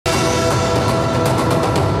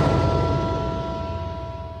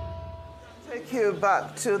you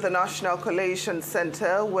back to the National Collation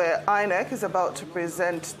Center, where Inec is about to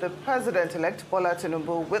present the President-elect Bola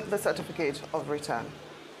Tinubu with the certificate of return.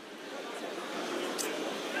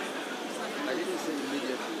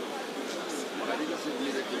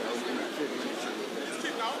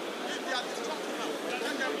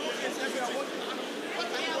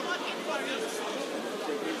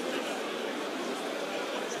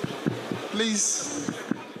 Please,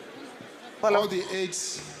 all the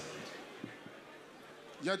aides,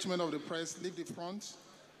 gentlemen of the press, leave the front.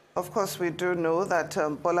 Of course, we do know that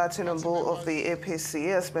Bola Tinubu of the APC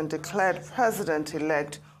has been declared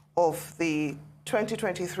president-elect of the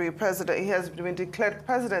 2023 president. He has been declared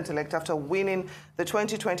president-elect after winning the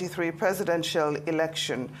 2023 presidential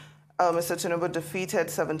election. Mr. Tinubu defeated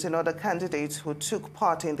 17 other candidates who took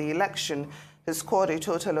part in the election. He scored a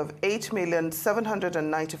total of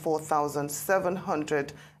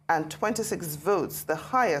 8,794,726 votes, the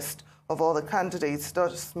highest of all the candidates,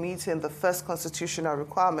 thus meeting the first constitutional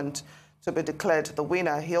requirement to be declared the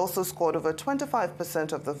winner. He also scored over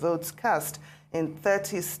 25% of the votes cast in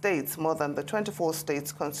 30 states, more than the 24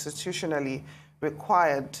 states constitutionally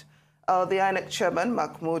required. The Inec chairman,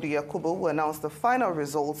 Mahmoud Yakubu, who announced the final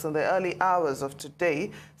results in the early hours of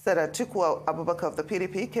today, said Atiku Abubakar of the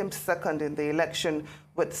PDP came second in the election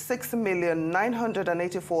with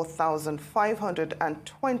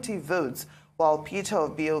 6,984,520 votes, while Peter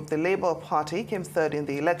Obi of the Labour Party came third in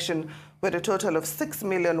the election with a total of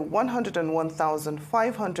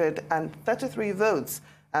 6,101,533 votes,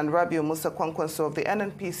 and Rabiu Musa Kwankwaso of the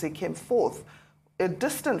NNPC came fourth, a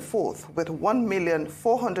distant fourth, with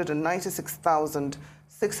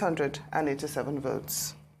 1,496,687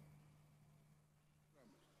 votes.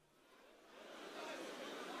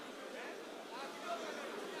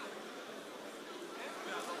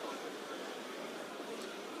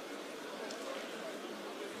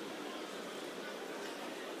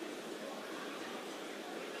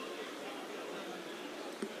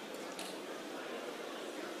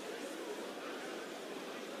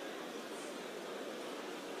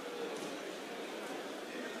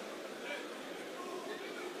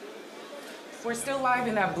 We're still live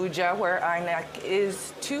in Abuja, where Inec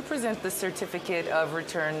is to present the certificate of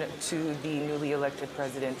return to the newly elected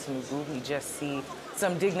President Tinubu. We just see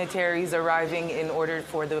some dignitaries arriving in order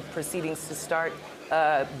for the proceedings to start.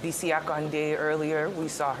 Bisi Akande earlier, we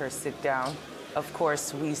saw her sit down. Of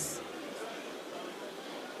course, we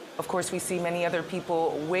see many other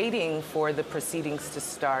people waiting for the proceedings to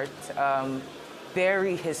start.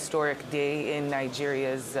 Very historic day in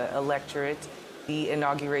Nigeria's electorate, the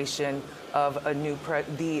inauguration of a new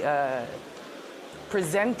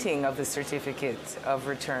presenting of the certificate of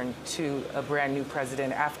return to a brand new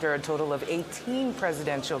president after a total of 18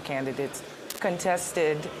 presidential candidates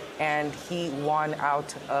contested, and he won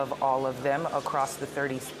out of all of them across the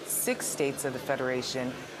 36 states of the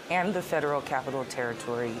Federation and the Federal Capital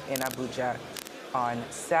Territory in Abuja on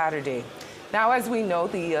Saturday. Now, as we know,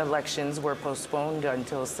 the elections were postponed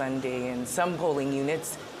until Sunday in some polling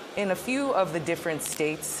units in a few of the different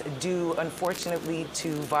states due, unfortunately,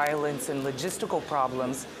 to violence and logistical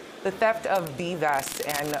problems, the theft of BVAS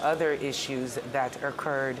and other issues that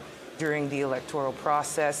occurred during the electoral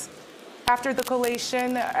process. After the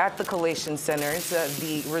collation, at the collation centers,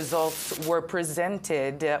 the results were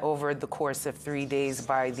presented over the course of 3 days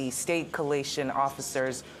by the state collation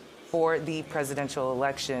officers for the presidential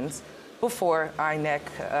elections before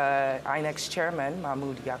INEC's chairman,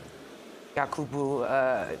 Mahmoud Yakubu,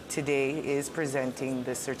 today is presenting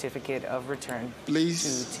the certificate of return to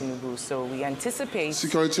Tinubu. So we anticipate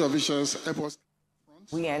security officials, airports.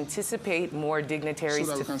 We anticipate more dignitaries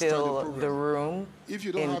to fill the room. If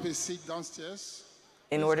you don't have a seat downstairs,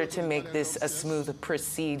 in order to make this a smooth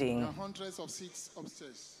proceeding. There are hundreds of seats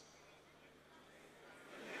upstairs.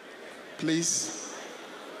 Please.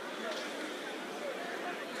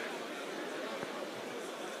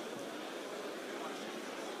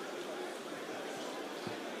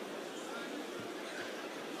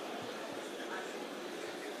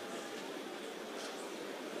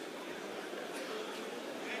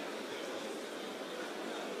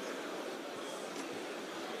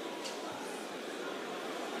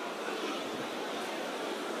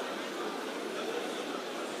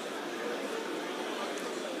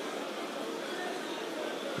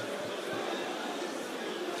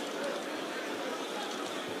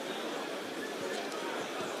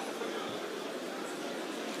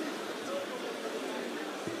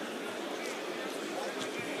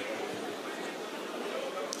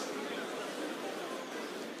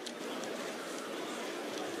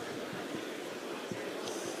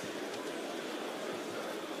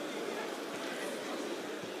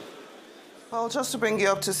 Well, just to bring you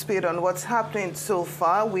up to speed on what's happening so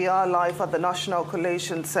far, we are live at the National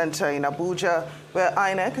Collation Center in Abuja, where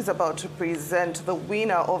Inec is about to present the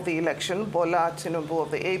winner of the election, Bola Tinubu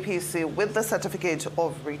of the APC, with the certificate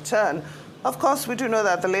of return. Of course, we do know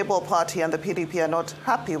that the Labour Party and the PDP are not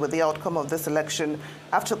happy with the outcome of this election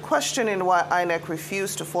after questioning why Inec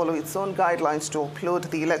refused to follow its own guidelines to upload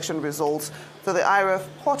the election results to the IRF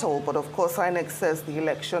portal. But of course, Inec says the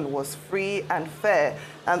election was free and fair,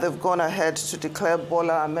 and they've gone ahead to declare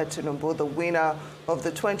Bola Tinubu the winner of the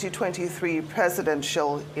 2023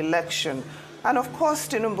 presidential election. And of course,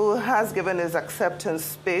 Tinubu has given his acceptance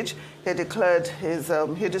speech. He described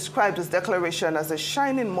his declaration as a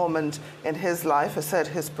shining moment in his life. He said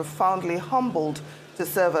he's profoundly humbled to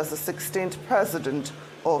serve as the 16th president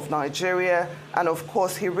of Nigeria. And of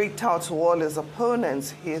course, he reached out to all his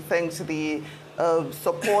opponents. He thanked the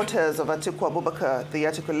supporters of Atiku Abubakar, the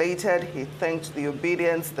articulated. He thanked the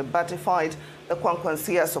obedience, the batified, the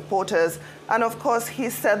Kwankwansia supporters. And of course, he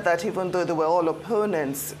said that even though they were all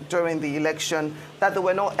opponents during the election, that they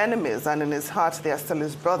were not enemies, and in his heart, they are still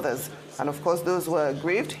his brothers. And of course, those who are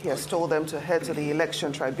aggrieved, he has told them to head to the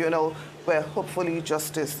election tribunal, where hopefully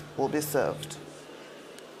justice will be served.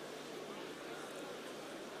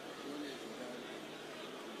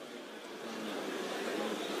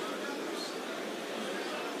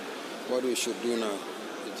 What we should do now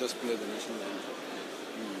is just play the national anthem.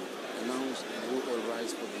 Announce who all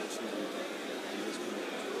rise for the national anthem and just play.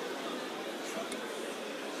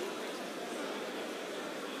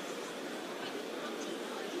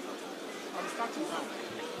 I'm starting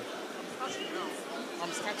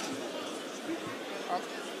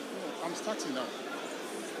now.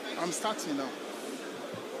 I'm starting now.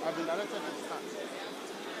 I've been directed to start.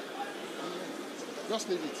 Just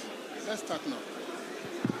leave it. Let's start now.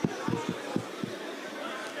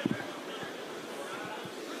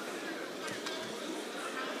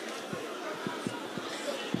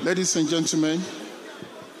 Ladies and gentlemen,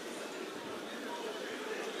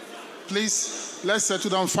 please, let's settle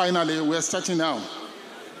down finally. We're starting now.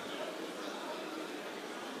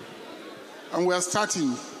 And we're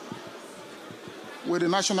starting with the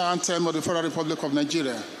national anthem of the Federal Republic of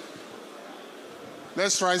Nigeria.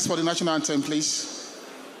 Let's rise for the national anthem, please.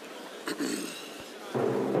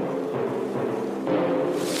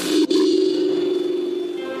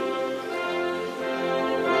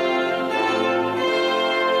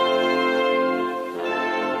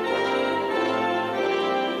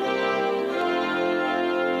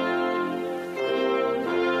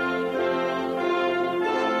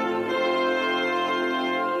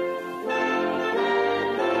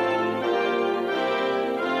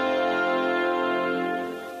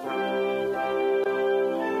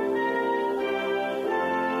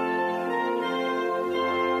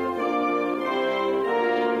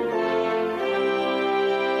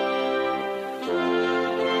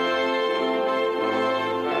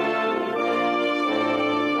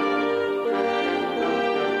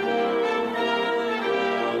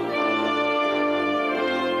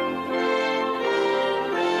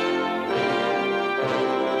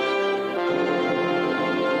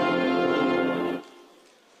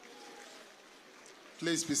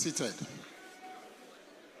 Please be seated.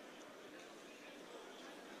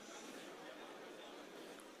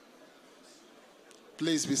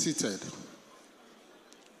 Please be seated.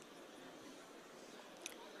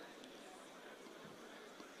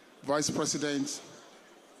 Vice President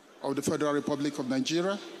of the Federal Republic of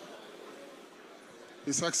Nigeria,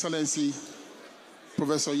 His Excellency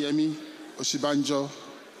Professor Yemi Oshibanjo,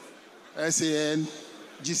 SAN,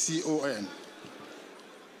 GCON.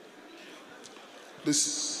 The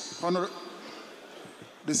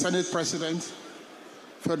Senate President,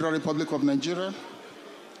 Federal Republic of Nigeria,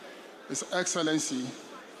 His Excellency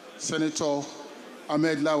Senator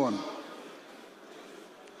Ahmed Lawan,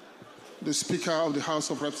 the Speaker of the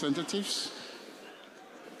House of Representatives,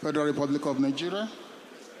 Federal Republic of Nigeria,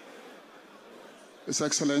 His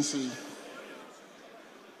Excellency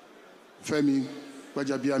Femi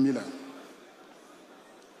Gbajabiamila,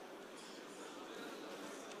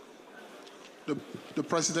 the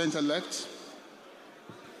President-elect,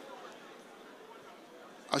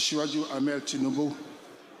 Asiwaju Ahmed Tinubu,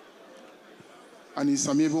 and his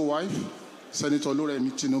amiable wife, Senator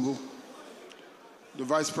Oluremi Tinubu, the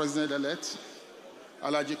Vice President-elect,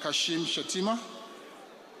 Alhaji Kashim Shettima,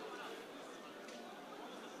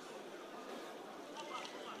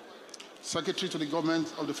 Secretary to the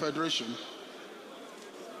Government of the Federation,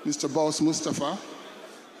 Mr. Boss Mustafa,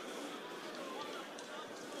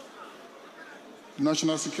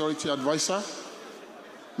 National Security Advisor,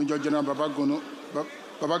 Major General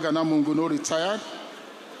Babagana Mungono, retired,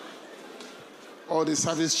 all the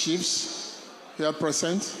service chiefs here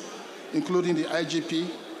present, including the IGP,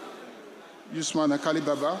 Usman Akali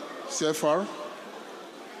Baba, CFR,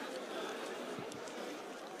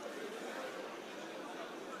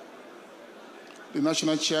 the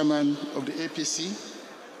National Chairman of the APC,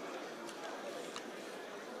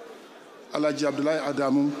 Alhaji Abdullahi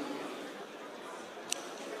Adamu,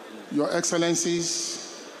 Your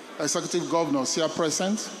Excellencies, Executive Governors here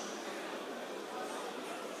present,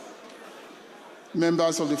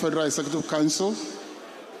 members of the Federal Executive Council,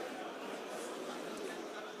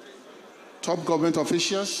 top government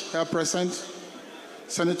officials here present,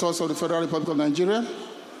 senators of the Federal Republic of Nigeria,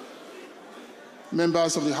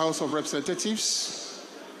 members of the House of Representatives,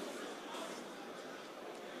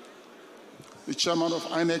 the chairman of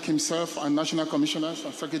Inec himself and national commissioners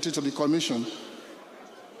and secretary to the commission,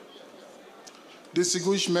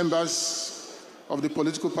 distinguished members of the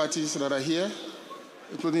political parties that are here,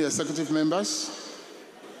 including executive members,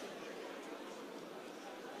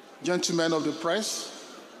 gentlemen of the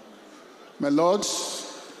press, my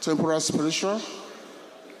lords, temporal spiritual,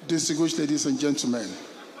 distinguished ladies and gentlemen.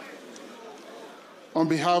 On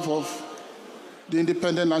behalf of the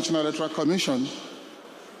Independent National Electoral Commission,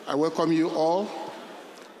 I welcome you all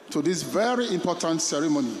to this very important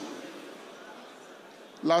ceremony.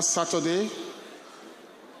 Last Saturday,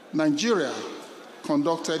 Nigeria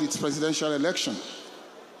conducted its presidential election,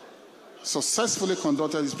 successfully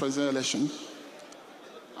conducted its presidential election,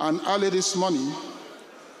 and early this morning,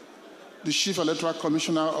 the Chief Electoral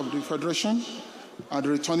Commissioner of the Federation and the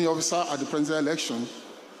returning officer at the presidential election,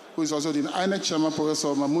 who is also the Inec Chairman,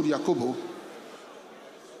 Professor Mahmoud Yakubu,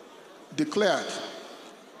 declared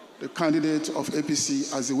the candidate of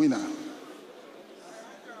APC as the winner.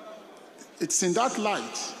 It's in that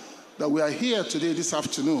light that we are here today, this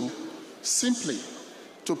afternoon, simply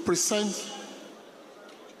to present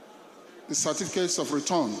the certificates of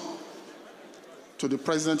return to the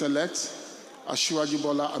President-elect, Asiwaju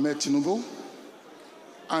Bola Ahmed Tinubu,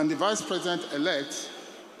 and the Vice President-elect,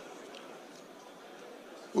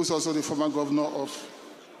 who's also the former governor of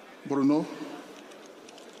Borno.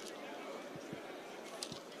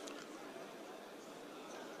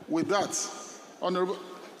 With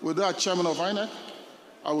that, Chairman of INEC,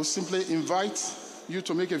 I will simply invite you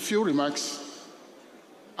to make a few remarks,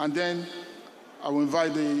 and then I will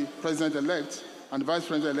invite the President-elect and the Vice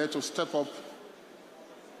President-elect to step up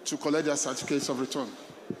to collect their certificates of return.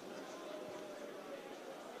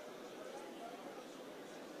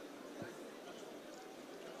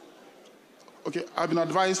 Okay, I've been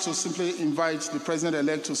advised to simply invite the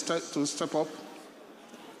President-elect to step up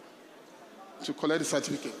to collect the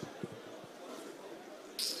certificate.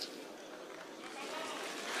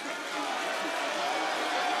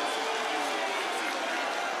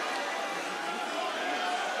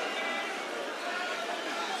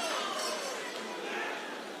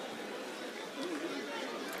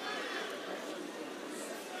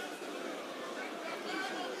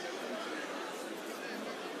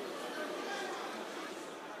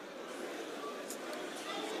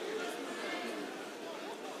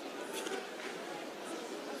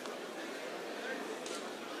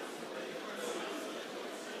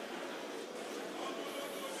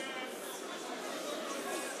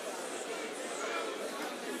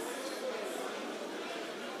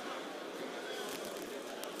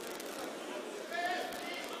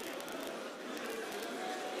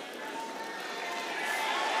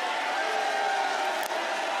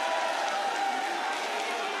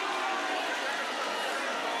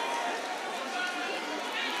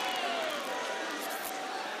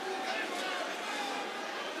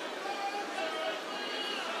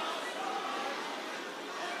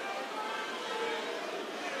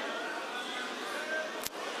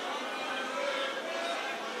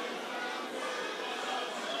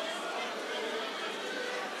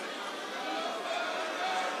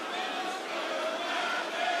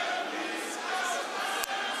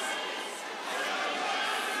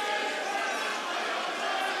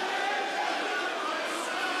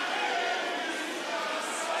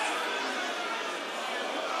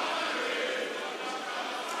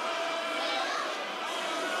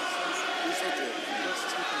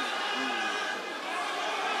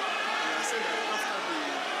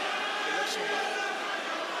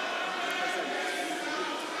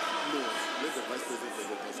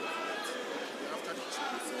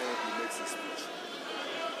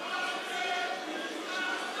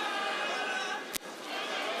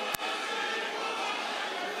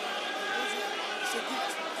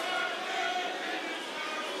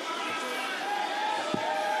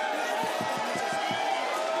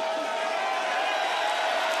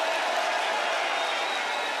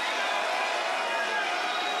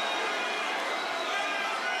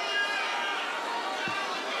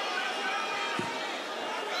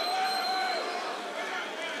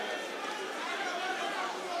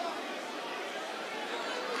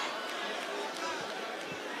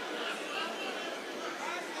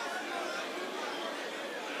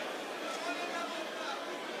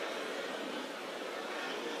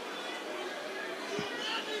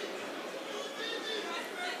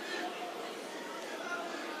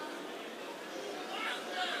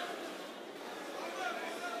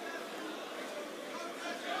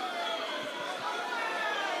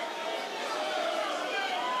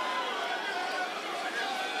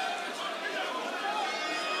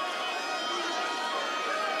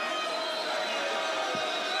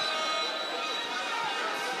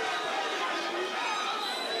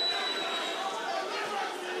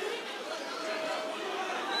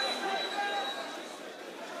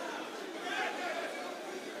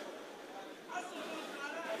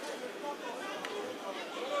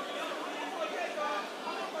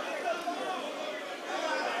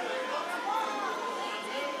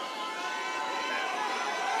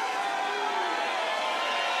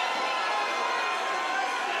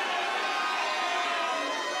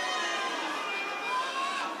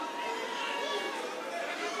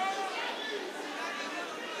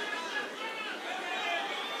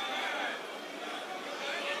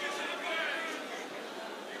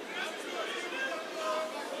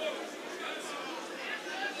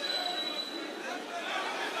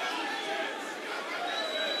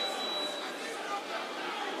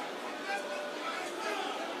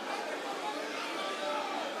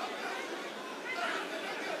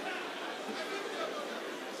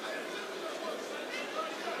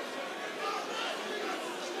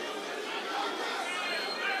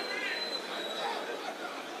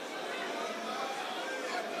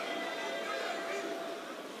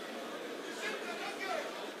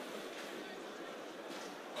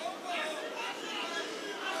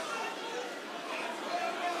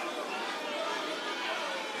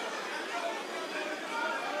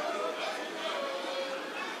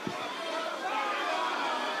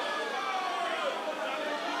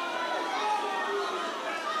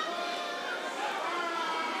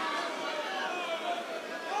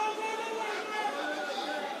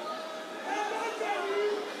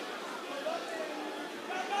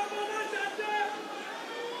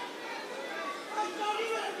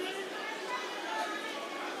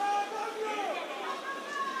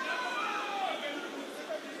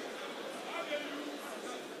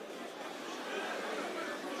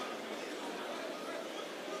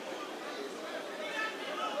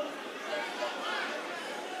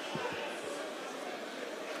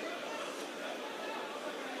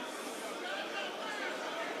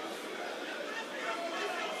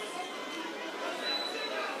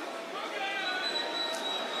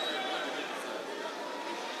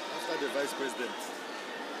 the Vice President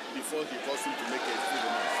before he calls him to make a full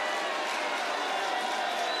remarks.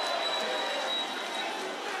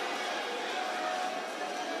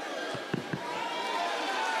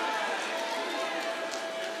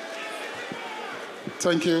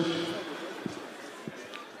 Thank you.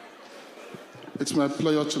 It's my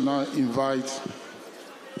pleasure to now invite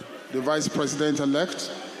the Vice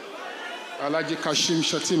President-elect, Alhaji Kashim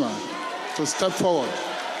Shettima, to step forward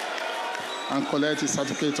and collect his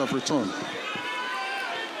certificate of return.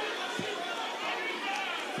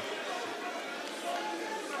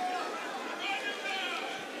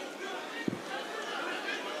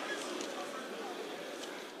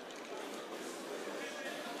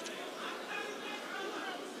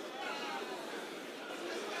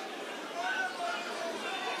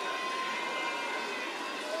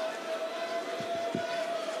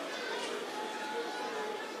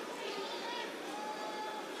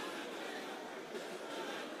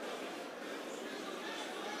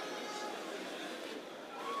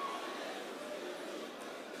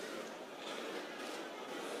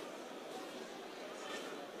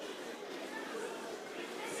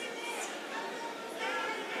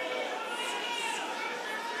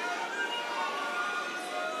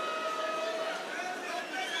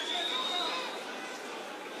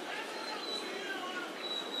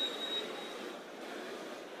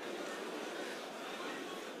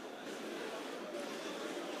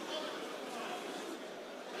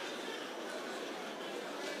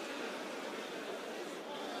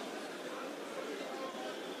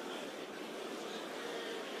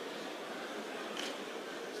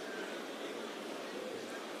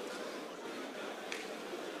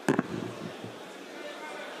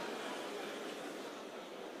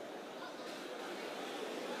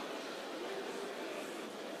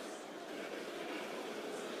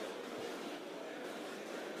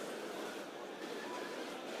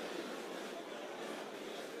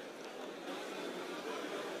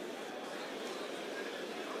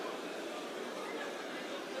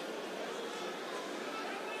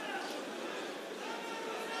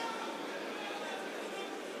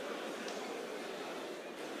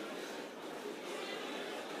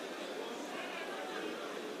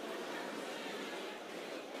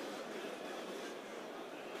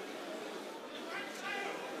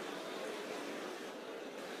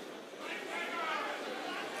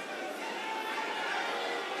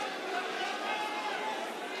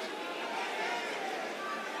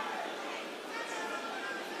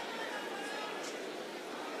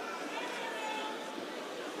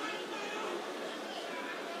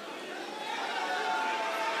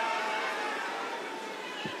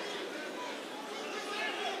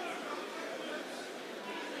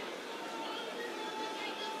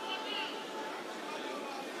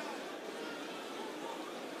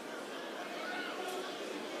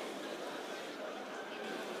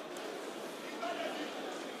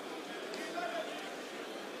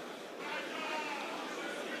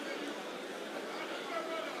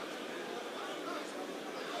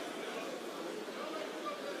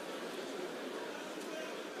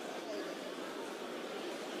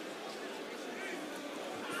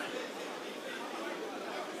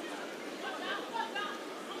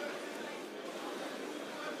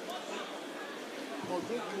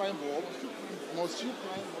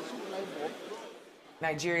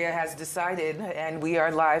 Nigeria has decided, and we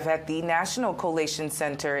are live at the National Collation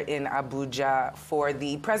Center in Abuja for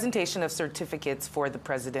the presentation of certificates for the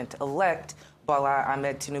President-elect, Bola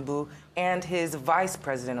Ahmed Tinubu, and his Vice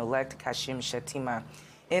President-elect, Kashim Shettima.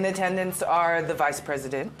 In attendance are the Vice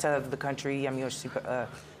President of the country, Yemi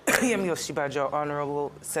Osinbajo,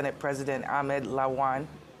 Honorable Senate President Ahmed Lawan,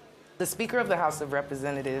 the Speaker of the House of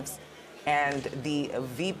Representatives, and the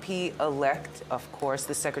VP-elect, of course,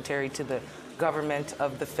 the Secretary to the Government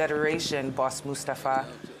of the Federation, Boss Mustafa,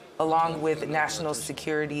 along with National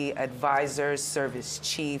Security Advisors, Service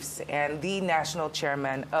Chiefs, and the National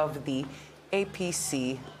Chairman of the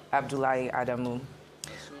APC, Abdullahi Adamu.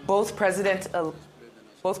 Both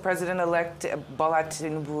President-elect Bola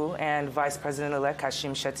Tinubu and Vice President-elect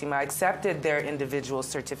Kashim Shettima accepted their individual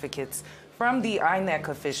certificates from the Inec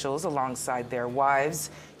officials alongside their wives,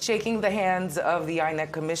 shaking the hands of the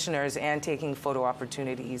Inec commissioners and taking photo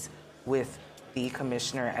opportunities with the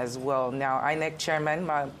commissioner as well. Now, Inec Chairman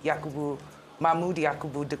Mahmoud Yakubu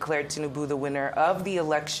declared Tinubu the winner of the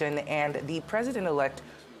election and the president-elect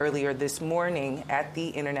earlier this morning at the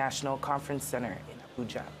International Conference Center in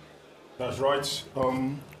Abuja. That's right.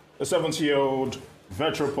 A 70-year-old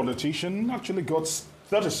veteran politician actually got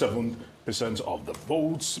 37% of the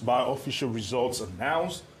votes by official results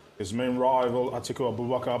announced. His main rival, Atiku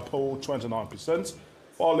Abubakar, polled 29%.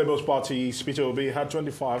 All Labour Party's Peter Obi had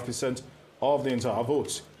 25% of the entire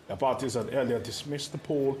votes. The parties had earlier dismissed the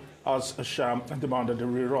poll as a sham and demanded a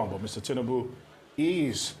rerun, but Mr. Tinubu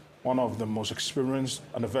is one of the most experienced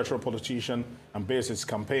and a veteran politician and based his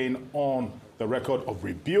campaign on the record of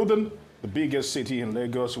rebuilding the biggest city in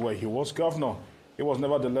Lagos where he was governor. He was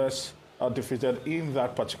nevertheless defeated in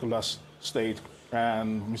that particular state,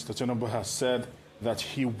 and Mr. Tinubu has said that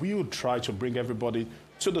he will try to bring everybody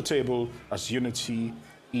to the table as unity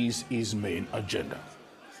is his main agenda.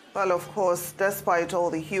 Well, of course, despite all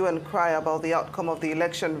the hue and cry about the outcome of the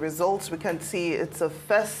election results, we can see it's a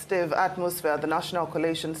festive atmosphere at the National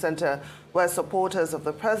Collation Center, where supporters of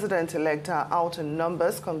the president-elect are out in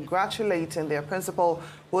numbers, congratulating their principal,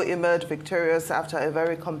 who emerged victorious after a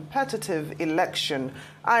very competitive election.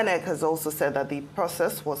 Inec has also said that the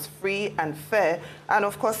process was free and fair. And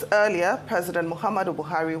of course, earlier, President Muhammadu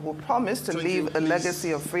Buhari, who promised to leave a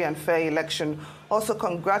legacy of free and fair election, also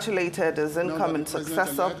congratulated his incoming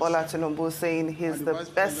successor, Bola Tinubu, saying he's the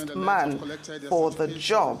best man for the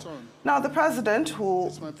job. Now, the president, who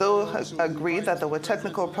though agreed that there were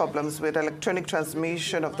technical problems with electronic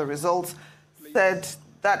transmission of the results, said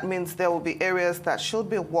that means there will be areas that should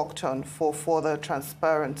be worked on for further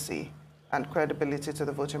transparency and credibility to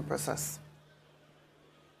the voting process.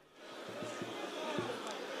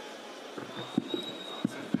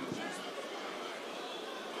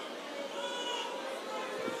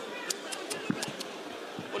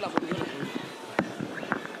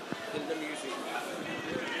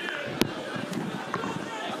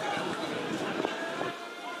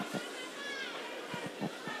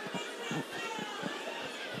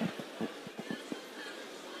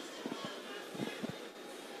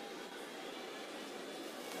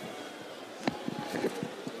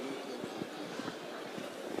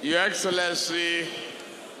 Your Excellency,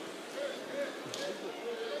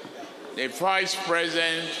 the Vice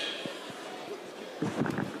President,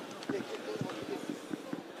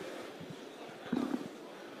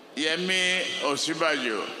 Yemi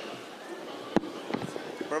Osibajo,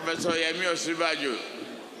 Professor Yemi Osibajo,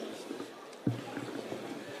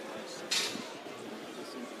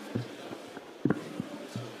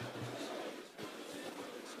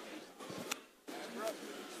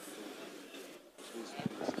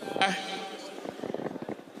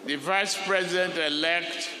 the Vice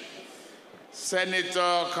President-elect,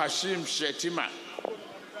 Senator Kashim Shettima.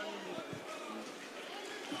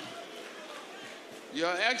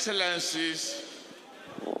 Your Excellencies,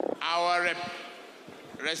 our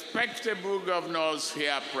respectable governors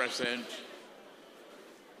here present,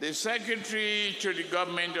 the Secretary to the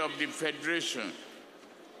Government of the Federation,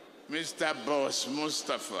 Mr. Boss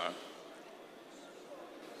Mustafa,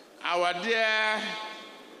 our dear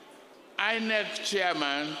Inec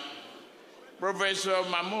Chairman, Professor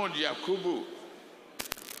Mahmoud Yakubu,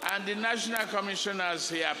 and the National Commissioners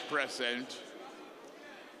here present,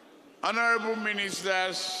 honorable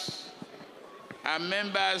ministers and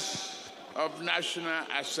members of National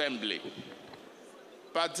Assembly,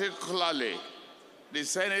 particularly the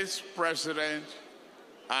Senate President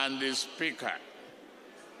and the Speaker.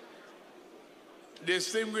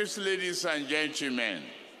 Distinguished ladies and gentlemen,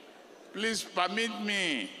 please permit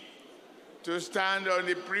me to stand on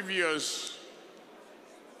the previous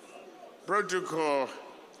protocol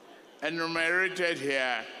enumerated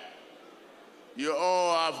here. You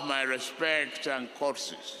all have my respect and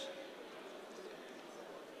courtesies.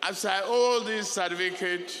 As I hold this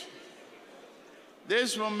certificate,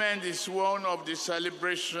 this moment is one of the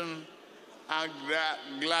celebration and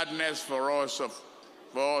gladness for us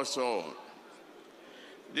all.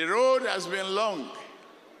 The road has been long,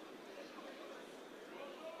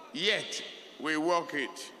 yet we walk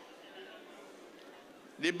it.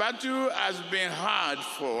 The battle has been hard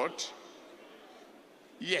fought,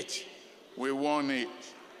 yet we won it.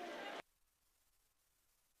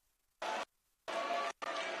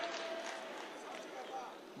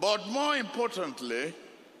 But more importantly,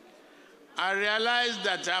 I realize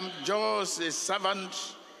that I'm just a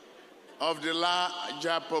servant of the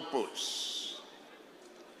larger purpose.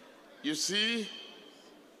 You see,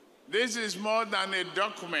 this is more than a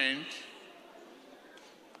document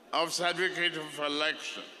of certificate of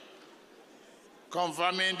election,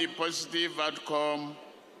 confirming the positive outcome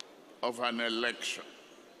of an election.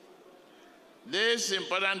 This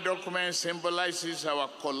important document symbolizes our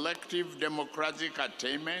collective democratic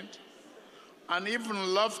attainment and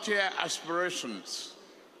even loftier aspirations.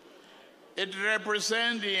 It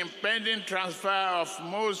represents the impending transfer of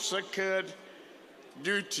most sacred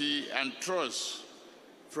duty and trust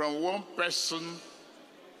from one person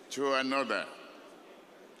to another.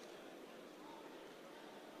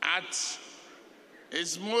 At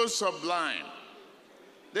is most sublime.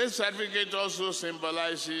 This certificate also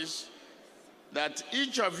symbolizes that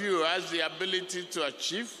each of you has the ability to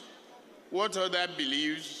achieve what other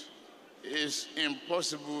believes is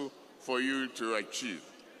impossible for you to achieve.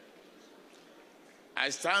 I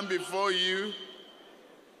stand before you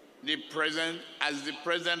as the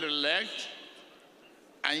president-elect,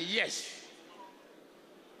 and yes,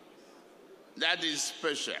 that is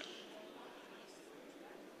special.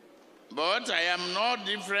 But I am not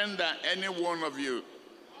different than any one of you.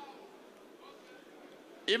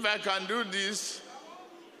 If I can do this,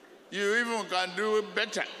 you even can do it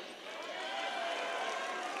better.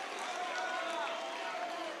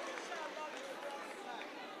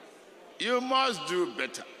 You must do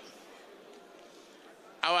better.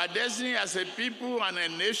 Our destiny as a people and a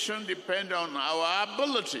nation depend on our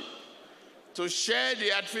ability to share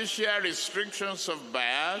the artificial restrictions of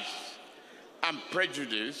bias and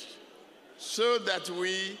prejudice so that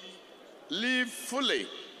we live fully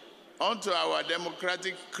onto our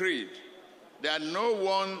democratic creed, that no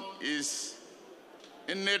one is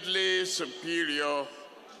innately superior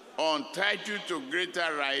or entitled to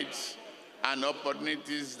greater rights and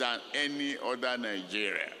opportunities than any other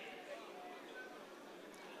Nigerian.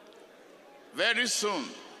 Very soon,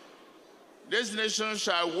 this nation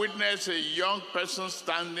shall witness a young person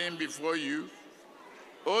standing before you,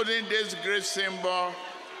 holding this great symbol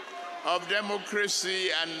of democracy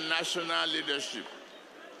and national leadership.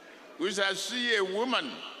 We shall see a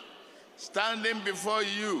woman standing before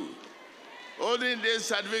you, holding this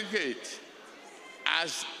certificate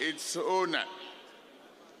as its owner.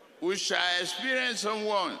 We shall experience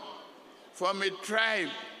someone from a tribe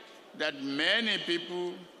that many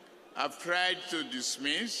people have tried to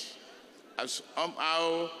dismiss as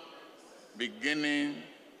somehow beginning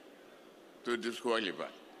to disqualify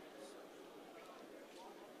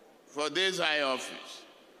for this high office.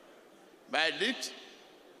 By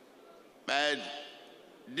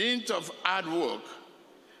dint of hard work,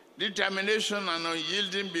 determination, and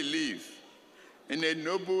unyielding belief in a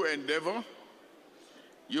noble endeavor,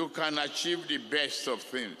 you can achieve the best of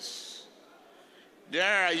things.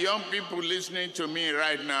 There are young people listening to me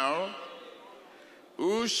right now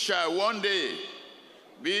who shall one day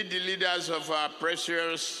be the leaders of our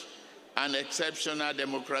precious and exceptional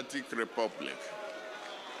democratic republic.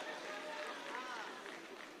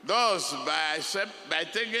 Thus, by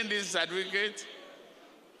taking this certificate,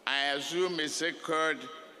 I assume a sacred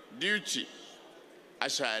duty I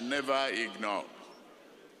shall never ignore.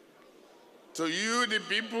 To you, the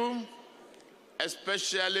people,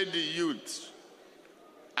 especially the youth,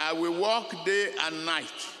 I will work day and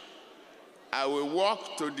night. I will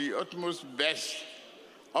work to the utmost best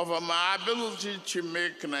of my ability to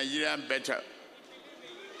make Nigeria better.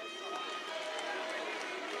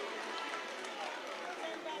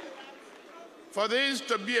 For this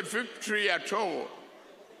to be a victory at all,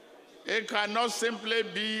 it cannot simply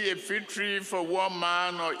be a victory for one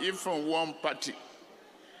man or even one party.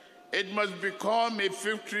 It must become a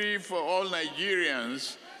victory for all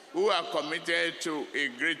Nigerians who are committed to a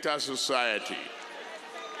greater society.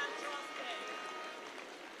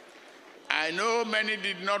 I know many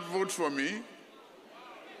did not vote for me,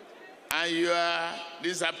 and you are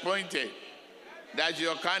disappointed that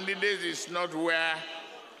your candidate is not where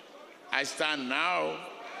I stand now.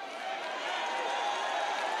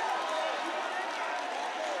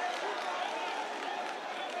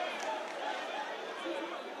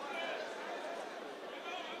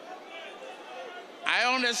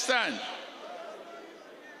 I understand.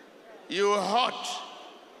 You hurt.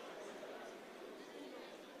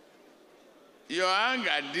 Your anger,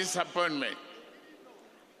 disappointment.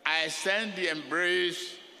 I extend the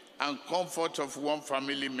embrace and comfort of one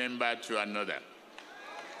family member to another.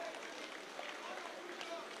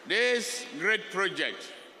 This great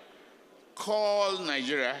project called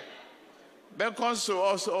Nigeria beckons to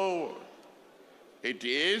us all. It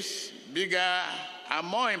is bigger and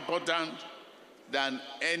more important than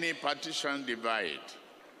any partition divide.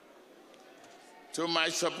 To my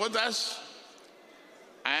supporters,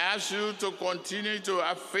 I ask you to continue to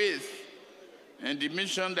have faith in the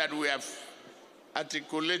mission that we have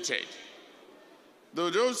articulated. Though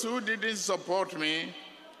those who didn't support me,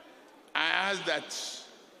 I ask that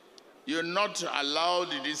you not allow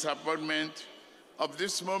the disappointment of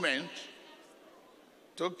this moment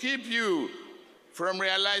to keep you from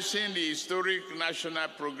realizing the historic national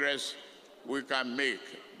progress we can make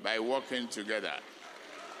by working together.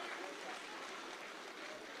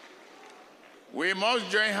 We must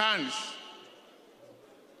join hands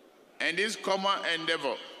in this common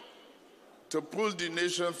endeavor to pull the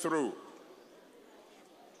nation through.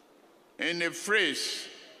 In a phrase,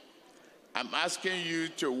 I'm asking you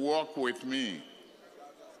to work with me.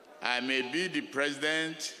 I may be the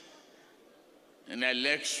president in an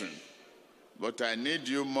election, but I need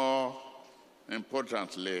you more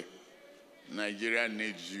importantly. Nigeria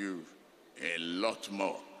needs you a lot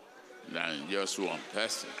more than just one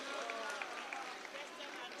person.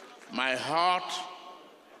 My heart,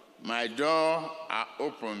 my door are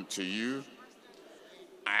open to you.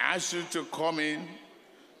 I ask you to come in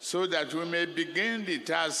so that we may begin the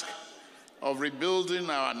task of rebuilding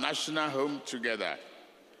our national home together,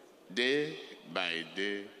 day by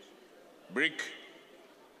day, brick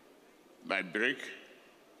by brick.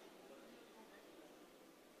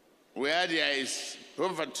 Where there is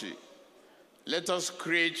poverty, let us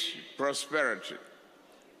create prosperity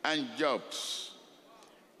and jobs.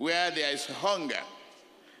 Where there is hunger,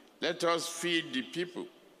 let us feed the people,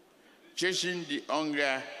 chasing the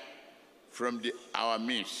hunger from our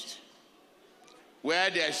midst. Where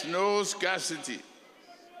there is no scarcity,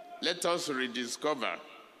 let us rediscover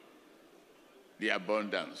the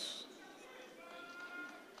abundance.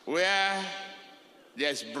 Where there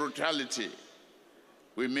is brutality,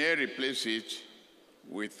 we may replace it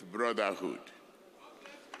with brotherhood.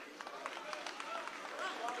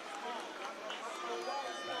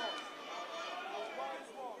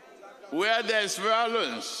 Where there is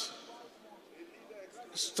violence,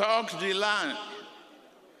 stock the land,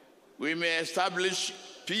 we may establish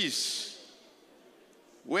peace.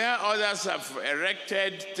 Where others have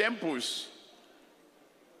erected temples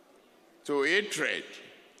to hatred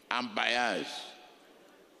and bias,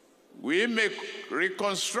 we may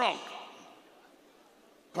reconstruct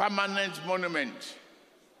permanent monuments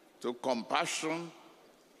to compassion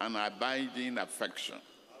and abiding affection.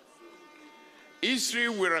 History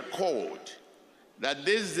will record that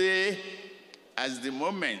this day as the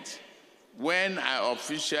moment when I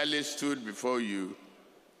officially stood before you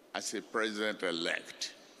as a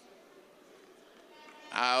president-elect.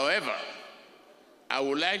 However, I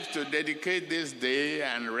would like to dedicate this day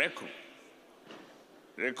and record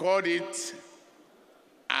it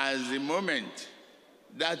as the moment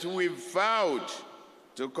that we vowed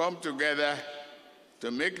to come together to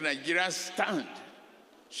make Nigeria stand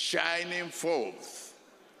shining forth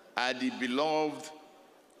as the beloved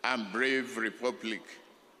and brave republic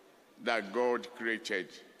that God created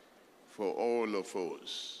for all of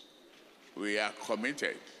us. We are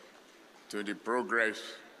committed to the progress,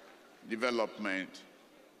 development,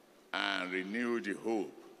 and renew the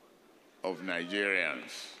hope of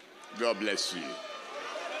Nigerians. God bless you.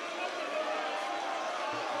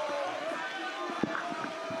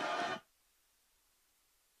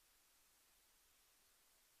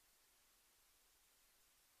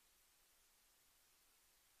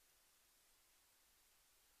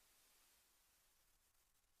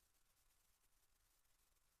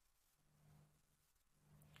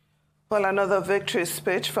 Well, another victory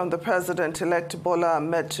speech from the President-elect Bola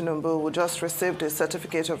Tinubu, who just received his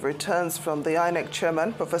certificate of returns from the Inec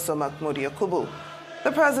chairman, Professor Mahmoud Yakubu.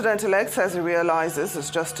 The President-elect says he realizes he's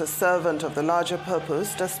just a servant of the larger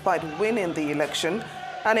purpose despite winning the election,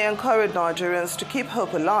 and he encouraged Nigerians to keep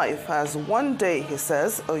hope alive as one day, he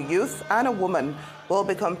says, a youth and a woman will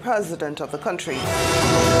become president of the country.